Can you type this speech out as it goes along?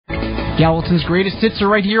Gallatin's greatest hits are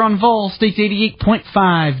right here on Vol State's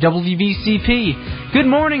 88.5 WVCP. Good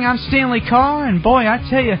morning, I'm Stanley Karr, and boy, I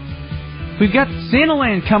tell you, we've got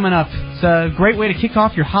Santaland coming up. It's a great way to kick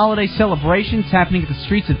off your holiday celebrations happening at the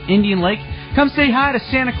streets of Indian Lake. Come say hi to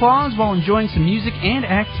Santa Claus while enjoying some music and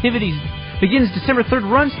activities. Begins December 3rd,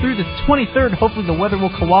 runs through the 23rd. Hopefully the weather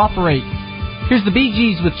will cooperate. Here's the Bee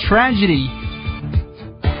Gees with Tragedy.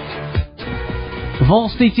 Vol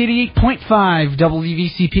State's 88.5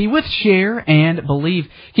 WVCP with Share and Believe.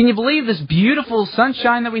 Can you believe this beautiful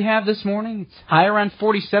sunshine that we have this morning? It's high around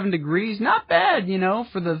 47 degrees. Not bad,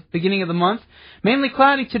 for the beginning of the month. Mainly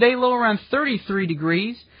cloudy today, low around 33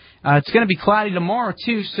 degrees. It's going to be cloudy tomorrow,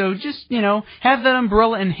 too, so just, have that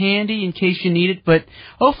umbrella in handy in case you need it. But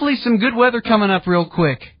hopefully some good weather coming up real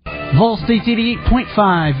quick. Vol State's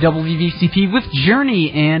 88.5 WVCP with Journey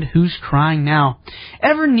and Who's Crying Now.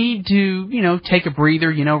 Ever need to, take a breather,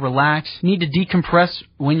 relax, need to decompress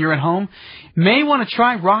when you're at home? May want to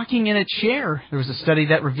try rocking in a chair. There was a study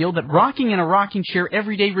that revealed that rocking in a rocking chair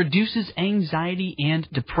every day reduces anxiety and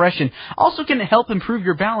depression. Also can help improve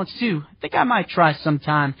your balance, too. I think I might try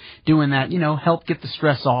sometime doing that, help get the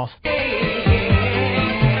stress off.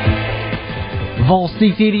 Vol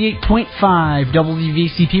State's 88.5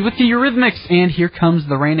 WVCP with the Eurythmics, and here comes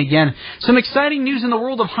the rain again. Some exciting news in the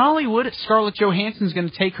world of Hollywood. Scarlett Johansson is going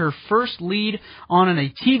to take her first lead on a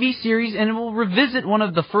TV series and will revisit one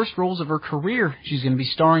of the first roles of her career. She's going to be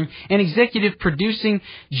starring and executive producing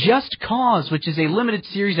Just Cause, which is a limited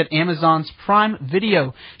series at Amazon's Prime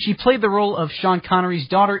Video. She played the role of Sean Connery's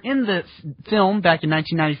daughter in the film back in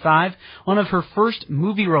 1995, one of her first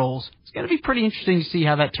movie roles. It's going to be pretty interesting to see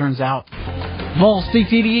how that turns out. Vol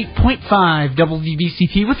State's 88.5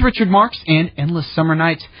 WVCP with Richard Marks and Endless Summer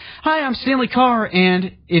Nights. Hi, I'm Stanley Karr,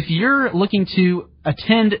 and if you're looking to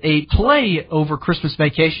attend a play over Christmas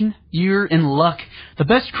vacation, you're in luck. The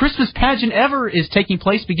best Christmas pageant ever is taking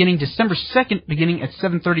place beginning December 2nd, beginning at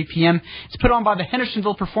 7:30 p.m. It's put on by the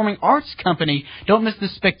Hendersonville Performing Arts Company. Don't miss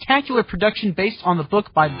this spectacular production based on the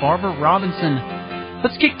book by Barbara Robinson.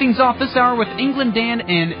 Let's kick things off this hour with England Dan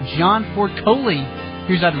and John Ford Coley.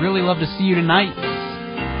 Here's I'd Really Love to See You Tonight.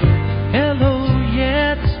 Hello,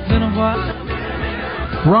 yeah, it's been a while.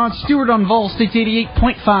 Rod Stewart on Vol State's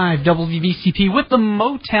 88.5 WVCP with the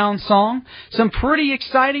Motown song. Some pretty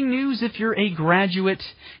exciting news if you're a graduate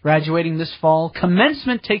graduating this fall.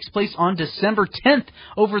 Commencement takes place on December 10th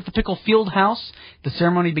over at the Pickle Field House. The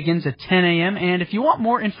ceremony begins at 10 a.m. And if you want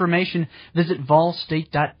more information, visit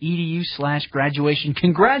volstate.edu/graduation.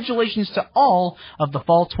 Congratulations to all of the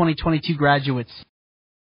fall 2022 graduates.